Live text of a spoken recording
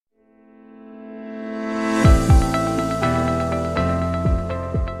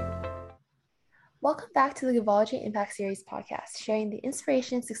back to the Givology Impact Series podcast, sharing the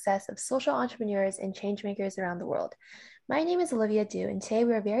inspiration and success of social entrepreneurs and changemakers around the world. My name is Olivia Du, and today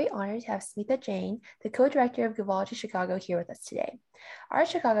we are very honored to have Smita Jain, the co-director of Givology Chicago, here with us today. Our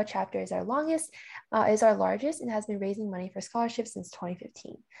Chicago chapter is our largest, and has been raising money for scholarships since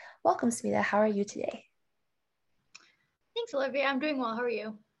 2015. Welcome, Smita. How are you today? Thanks, Olivia. I'm doing well. How are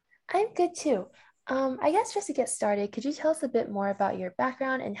you? I'm good too. I guess just to get started, could you tell us a bit more about your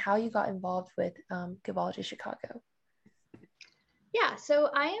background and how you got involved with Givology Chicago? Yeah, so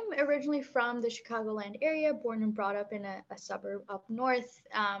I am originally from the Chicagoland area, born and brought up in a suburb up north.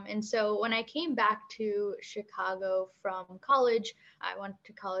 And so when I came back to Chicago from college, I went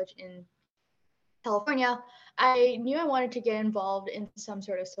to college in California. I knew I wanted to get involved in some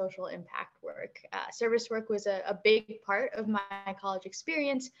sort of social impact work. Service work was a big part of my college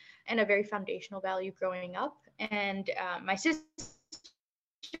experience and a very foundational value growing up. And my sister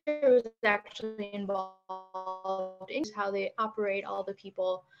was actually involved in how they operate, all the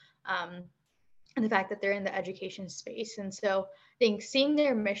people, and the fact that they're in the education space. And so I think seeing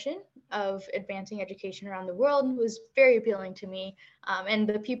their mission of advancing education around the world was very appealing to me. And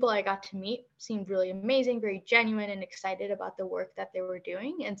the people I got to meet seemed really amazing, very genuine and excited about the work that they were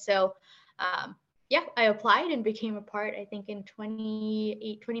doing. And so, I applied and became a part, I think in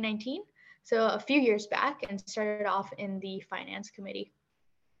 2019. So a few years back, and started off in the finance committee.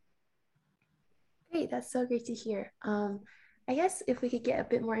 Great, that's so great to hear. I guess if we could get a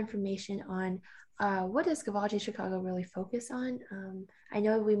bit more information on what does Givology Chicago really focus on? I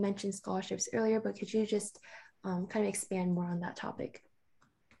know we mentioned scholarships earlier, but could you just kind of expand more on that topic?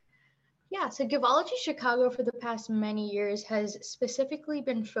 Yeah, so Givology Chicago for the past many years has specifically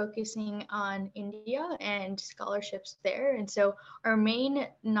been focusing on India and scholarships there. And so our main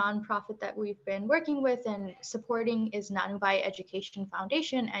nonprofit that we've been working with and supporting is Nanubai Education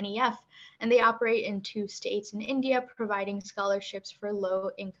Foundation, NEF, and they operate in 2 states in India, providing scholarships for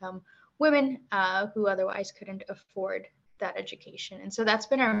low-income women who otherwise couldn't afford that education. And so that's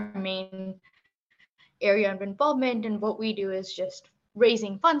been our main area of involvement. And what we do is just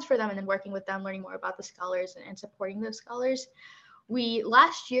raising funds for them and then working with them, learning more about the scholars and supporting those scholars. We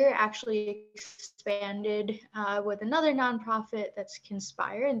last year actually expanded with another nonprofit that's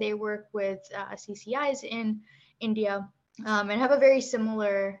Conspire, and they work with CCIs in India and have a very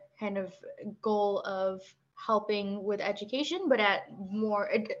similar kind of goal of helping with education, but at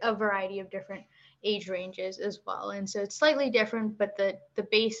a variety of different age ranges as well. And so it's slightly different, but the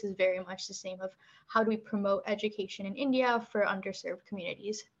base is very much the same of how do we promote education in India for underserved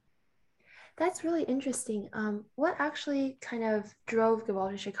communities. That's really interesting. What actually kind of drove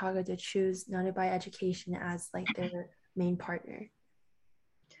Givology Chicago to choose Nanubai Education as like their main partner?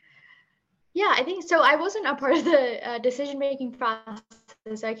 Yeah, I think so. I wasn't a part of the decision-making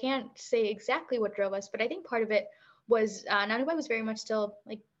process. I can't say exactly what drove us, but I think part of it was Nanubai was very much still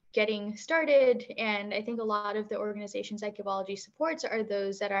like getting started. And I think a lot of the organizations that Givology supports are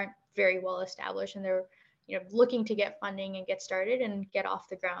those that aren't very well established, and they're looking to get funding and get started and get off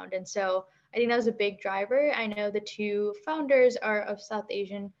the ground. And so I think that was a big driver. I know the 2 founders are of South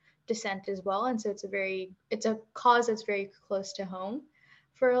Asian descent as well. And so it's a cause that's very close to home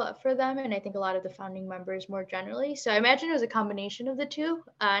for them, and I think a lot of the founding members more generally. So I imagine it was a combination of the 2,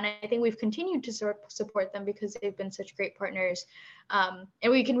 and I think we've continued to support them because they've been such great partners, and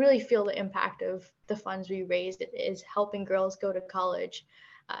we can really feel the impact of the funds we raised. It is helping girls go to college,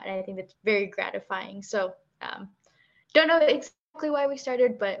 and I think that's very gratifying. So don't know exactly why we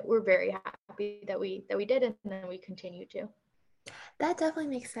started, but we're very happy that we did, and then we continue to. That definitely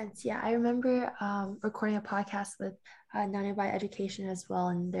makes sense. Yeah, I remember recording a podcast with Nanubai Education as well,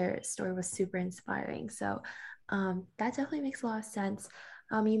 and their story was super inspiring. So that definitely makes a lot of sense.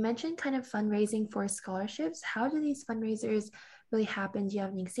 You mentioned kind of fundraising for scholarships. How do these fundraisers really happen? Do you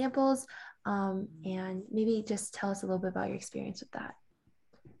have any examples? And maybe just tell us a little bit about your experience with that.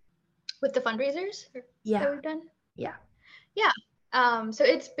 With the fundraisers that we've done? Yeah. Yeah. So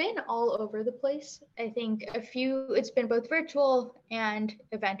it's been all over the place. I think it's been both virtual and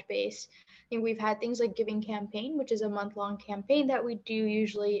event based. I think we've had things like Giving Campaign, which is a month-long campaign that we do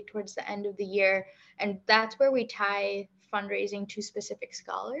usually towards the end of the year. And that's where we tie fundraising to specific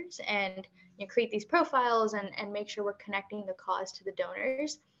scholars and create these profiles and make sure we're connecting the cause to the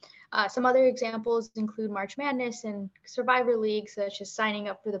donors. Some other examples include March Madness and Survivor League, such as signing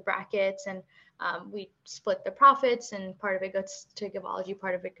up for the brackets, and we split the profits, and part of it goes to Givology,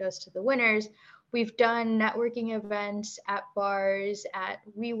 part of it goes to the winners. We've done networking events at bars, at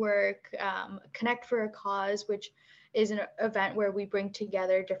WeWork, Connect for a Cause, which is an event where we bring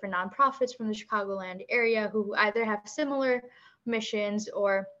together different nonprofits from the Chicagoland area who either have similar missions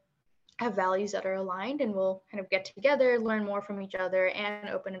or have values that are aligned, and we'll kind of get together, learn more from each other, and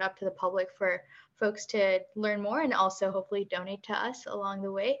open it up to the public for folks to learn more and also hopefully donate to us along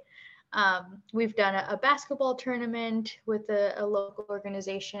the way. We've done a basketball tournament with a local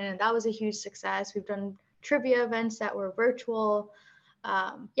organization, and that was a huge success. We've done trivia events that were virtual.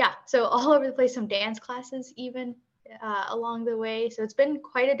 So all over the place, some dance classes even along the way. So it's been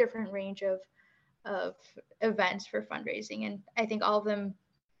quite a different range of events for fundraising, and I think all of them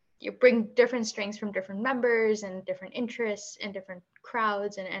bring different strengths from different members and different interests and different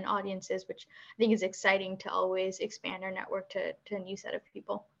crowds and audiences, which I think is exciting to always expand our network to a new set of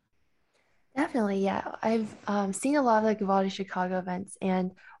people. Definitely, yeah. I've seen a lot of the Givaldi Chicago events,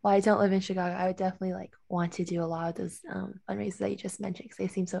 and while I don't live in Chicago, I would definitely like want to do a lot of those fundraisers that you just mentioned because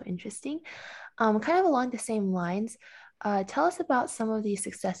they seem so interesting. Kind of along the same lines, tell us about some of the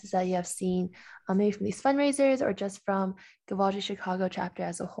successes that you have seen, maybe from these fundraisers or just from Givaldi Chicago chapter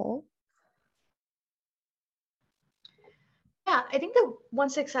as a whole. Yeah, I think the one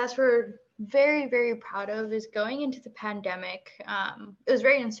success we're very, very proud of is going into the pandemic. It was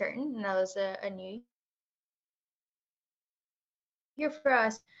very uncertain, and that was a new year for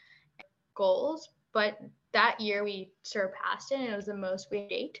us, goals, but that year we surpassed it, and it was the most we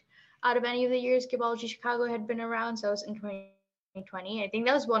date out of any of the years Givaldi Chicago had been around. So it was in 2020. I think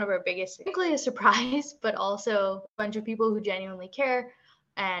that was one of our biggest, technically a surprise, but also a bunch of people who genuinely care.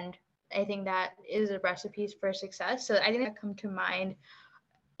 And I think that is a recipe for success. So I think that come to mind.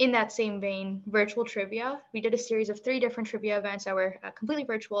 In that same vein, virtual trivia. We did a series of 3 different trivia events that were completely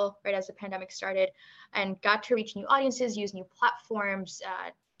virtual right as the pandemic started, and got to reach new audiences, use new platforms,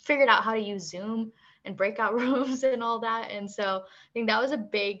 figured out how to use Zoom and breakout rooms and all that. And so I think that was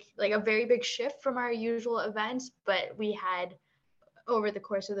a very big shift from our usual events. But we had, over the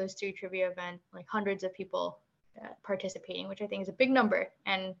course of those 3 trivia events, like hundreds of people participating, which I think is a big number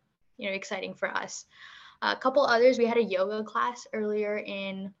and exciting for us. A couple others, we had a yoga class earlier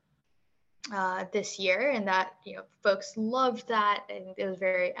in this year, and that folks loved that, and it was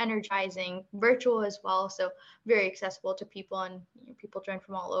very energizing, virtual as well, so very accessible to people, and people joined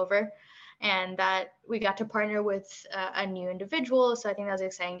from all over. And that we got to partner with a new individual, so I think that was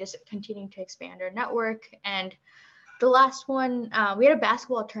exciting, just continuing to expand our network. And the last one, we had a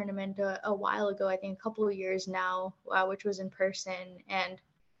basketball tournament a while ago, I think a couple of years now, which was in person, and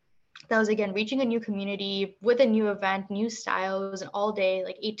that was, again, reaching a new community with a new event, new style. It was an all day,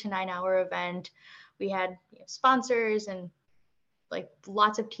 like 8 to 9 hour event. We had sponsors and like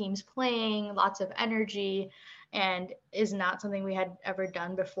lots of teams playing, lots of energy, and is not something we had ever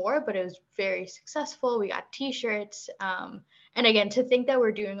done before, but it was very successful. We got t-shirts. And again, to think that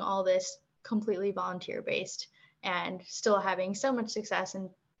we're doing all this completely volunteer based and still having so much success and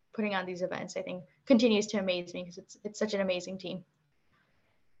putting on these events, I think continues to amaze me because it's such an amazing team.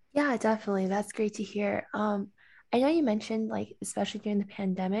 Yeah, definitely. That's great to hear. I know you mentioned like especially during the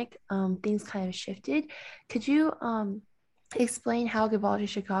pandemic, things kind of shifted. Could you explain how Givaldi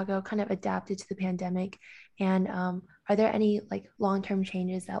Chicago kind of adapted to the pandemic? And are there any like long-term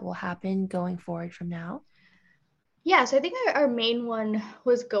changes that will happen going forward from now? Yeah, so I think our main one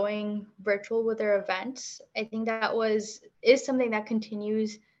was going virtual with our events. I think that is something that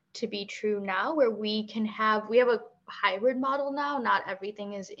continues to be true now, where we have a hybrid model now. Not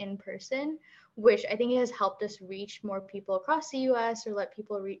everything is in person, which I think has helped us reach more people across the US, or let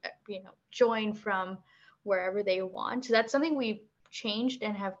people join from wherever they want. So that's something we've changed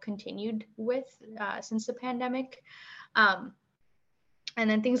and have continued with since the pandemic. And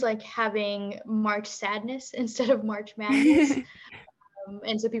then things like having March Sadness instead of March Madness.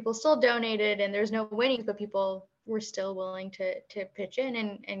 And so people still donated, and there's no winnings, but people were still willing to pitch in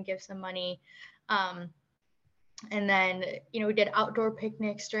and give some money. And then, we did outdoor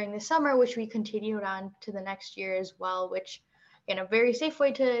picnics during the summer, which we continued on to the next year as well, which, a very safe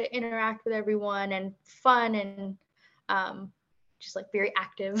way to interact with everyone and fun and just like very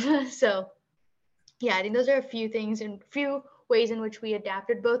active. So yeah, I think those are a few things and few ways in which we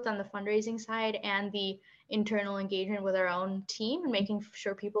adapted, both on the fundraising side and the internal engagement with our own team, and making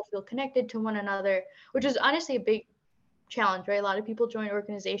sure people feel connected to one another, which is honestly a big challenge, right? A lot of people join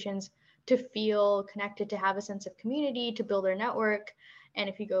organizations to feel connected, to have a sense of community, to build their network. And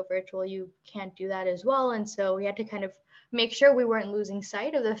if you go virtual, you can't do that as well. And so we had to kind of make sure we weren't losing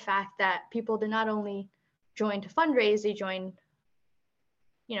sight of the fact that people did not only join to fundraise, they joined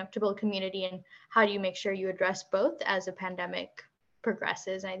to build community. And how do you make sure you address both as the pandemic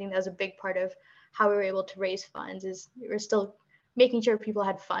progresses? And I think that was a big part of how we were able to raise funds, is we were still making sure people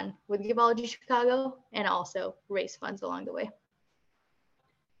had fun with Givaldi Chicago and also raise funds along the way.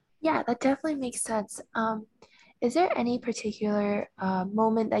 Yeah, that definitely makes sense. is there any particular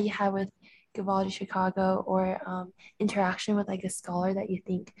moment that you had with Givology Chicago or interaction with like a scholar that you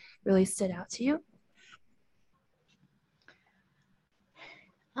think really stood out to you?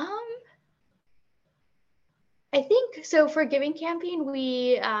 Um, I think so. For Giving Campaign,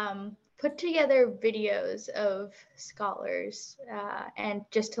 we put together videos of scholars and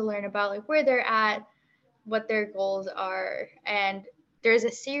just to learn about like where they're at, what their goals are, and there's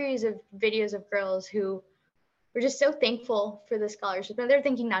a series of videos of girls who were just so thankful for the scholarship. And they're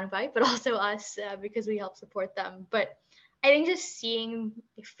thanking Nanbai, but also us because we help support them. But I think just seeing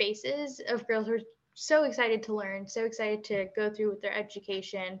the faces of girls who are so excited to learn, so excited to go through with their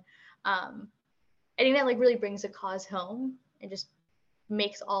education. I think that like really brings the cause home and just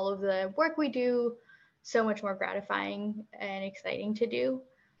makes all of the work we do so much more gratifying and exciting to do.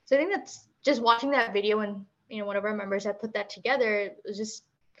 So I think that's just watching that video and one of our members had put that together. It was just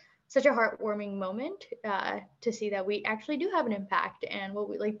such a heartwarming moment to see that we actually do have an impact and what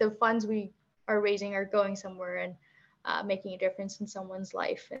we like the funds we are raising are going somewhere and making a difference in someone's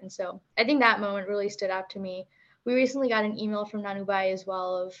life. And so I think that moment really stood out to me. We recently got an email from Nanubai as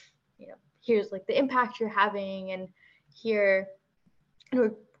well of, here's like the impact you're having and here, and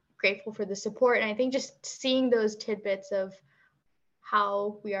we're grateful for the support. And I think just seeing those tidbits of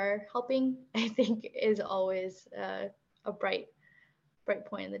how we are helping, I think is always a bright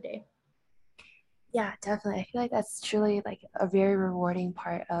point in the day. Yeah, definitely. I feel like that's truly like a very rewarding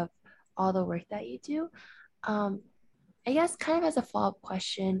part of all the work that you do. Um, I guess kind of as a follow-up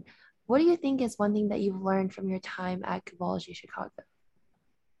question, what do you think is one thing that you've learned from your time at Givology Chicago?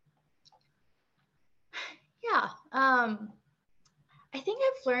 Yeah, I think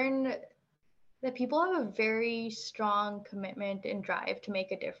I've learned that people have a very strong commitment and drive to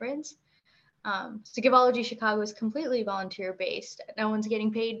make a difference. So Givology Chicago is completely volunteer based. No one's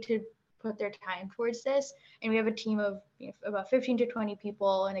getting paid to put their time towards this. And we have a team of about 15 to 20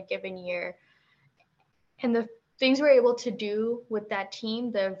 people in a given year. And the things we're able to do with that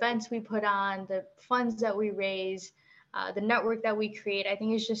team, the events we put on, the funds that we raise, the network that we create, I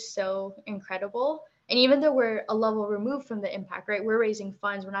think is just so incredible. And even though we're a level removed from the impact, right? We're raising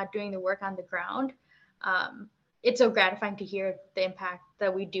funds, we're not doing the work on the ground. It's so gratifying to hear the impact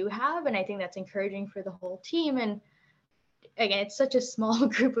that we do have. And I think that's encouraging for the whole team. And again, it's such a small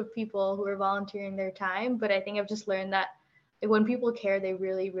group of people who are volunteering their time. But I think I've just learned that when people care, they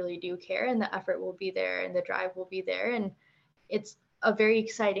really, really do care. And the effort will be there and the drive will be there. And it's a very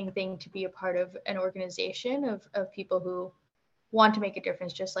exciting thing to be a part of an organization of people who want to make a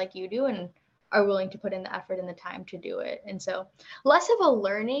difference just like you do and are willing to put in the effort and the time to do it. And so less of a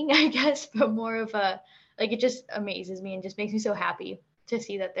learning, I guess, but more of a, like, it just amazes me and just makes me so happy to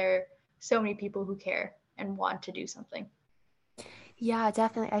see that there are so many people who care and want to do something. Yeah,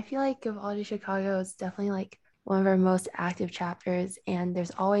 definitely. I feel like Givology Chicago is definitely like one of our most active chapters, and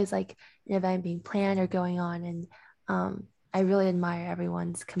there's always like an event being planned or going on. And I really admire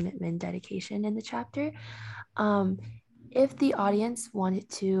everyone's commitment, dedication in the chapter. Um, if the audience wanted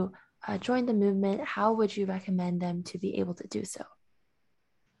to join the movement, how would you recommend them to be able to do so?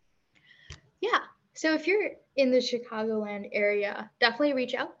 Yeah. So if you're in the Chicagoland area, definitely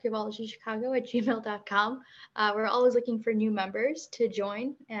reach out, givologychicago@gmail.com. We're always looking for new members to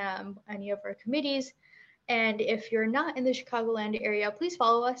join any of our committees. And if you're not in the Chicagoland area, please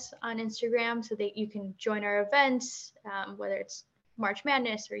follow us on Instagram so that you can join our events, whether it's March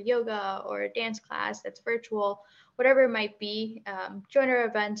Madness or yoga or a dance class that's virtual, whatever it might be. Join our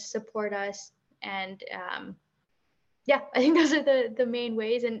events, support us, and yeah, I think those are the main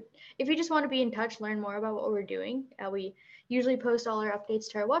ways. And if you just want to be in touch, learn more about what we're doing, we usually post all our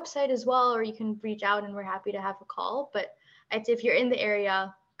updates to our website as well, or you can reach out and we're happy to have a call. But I'd say if you're in the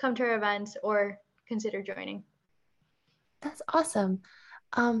area, come to our events or consider joining. That's awesome.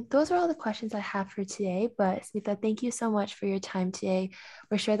 Those are all the questions I have for today. But Smita, thank you so much for your time today.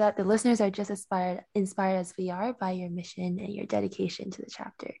 We're sure that the listeners are just inspired as we are by your mission and your dedication to the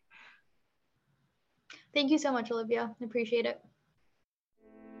chapter. Thank you so much, Olivia. I appreciate it.